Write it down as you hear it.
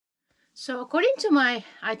So according to my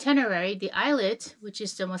itinerary, the islet, which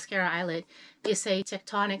is the Mosquera Islet, is a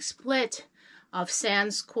tectonic split of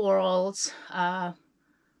sands, corals,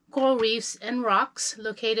 coral reefs, and rocks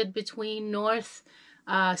located between North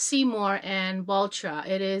Seymour and Baltra.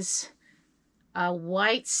 It is a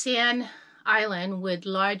white sand island with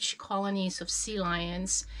large colonies of sea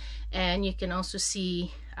lions, and you can also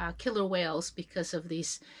see killer whales because of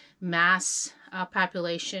this mass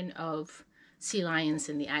population of sea lions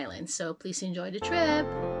in the island. So please enjoy the trip.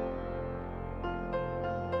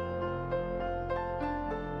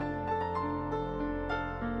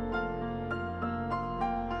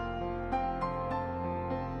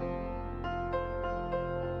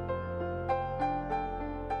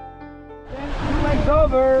 Then 2 legs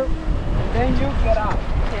over, then you get out.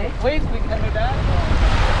 Okay. Please, we can do that.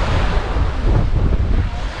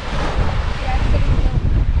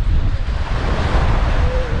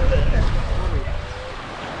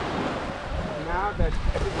 Now that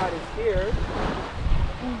everybody's here,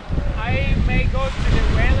 I may go to the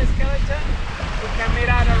whale skeleton. We can meet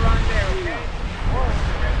out around there, okay?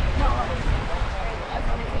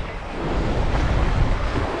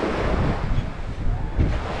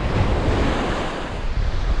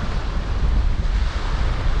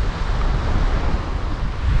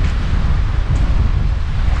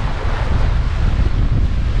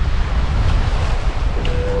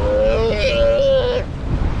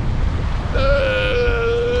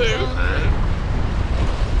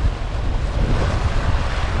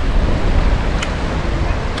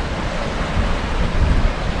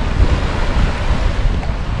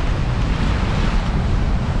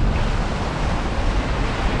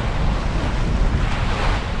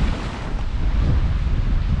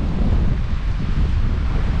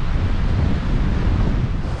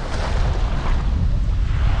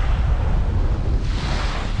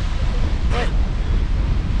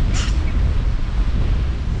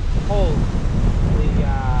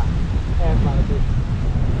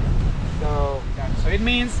 So it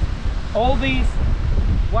means all these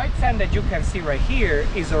white sand that you can see right here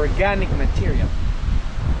is organic material.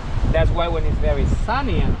 That's why when it's very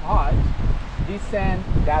sunny and hot, this sand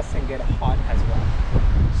doesn't get hot as well.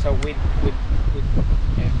 So with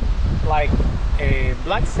like a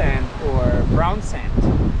black sand or brown sand.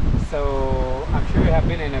 So I'm sure you have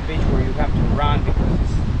been in a beach where you have to run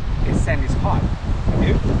because the sand is hot. Have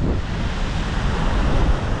you?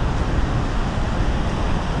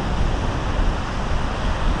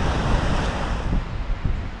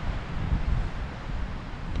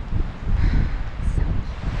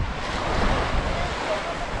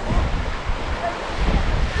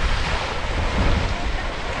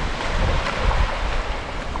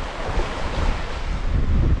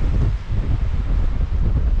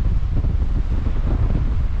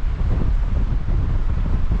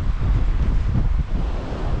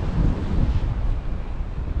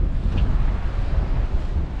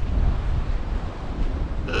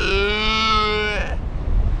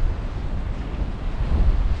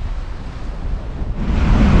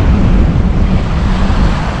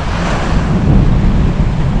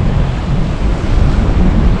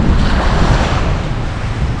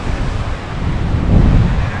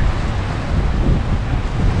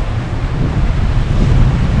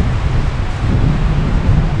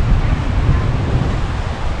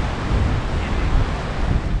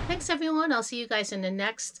 Everyone, I'll see you guys in the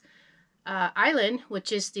next island,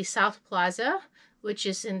 which is the South Plaza, which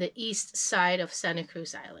is in the east side of Santa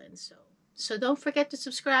Cruz Island. So don't forget to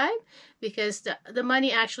subscribe, because the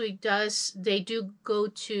money actually they do go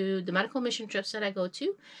to the medical mission trips that I go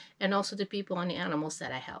to, and also the people and the animals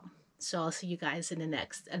that I help. So I'll see you guys in the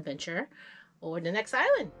next adventure or the next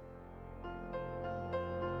island.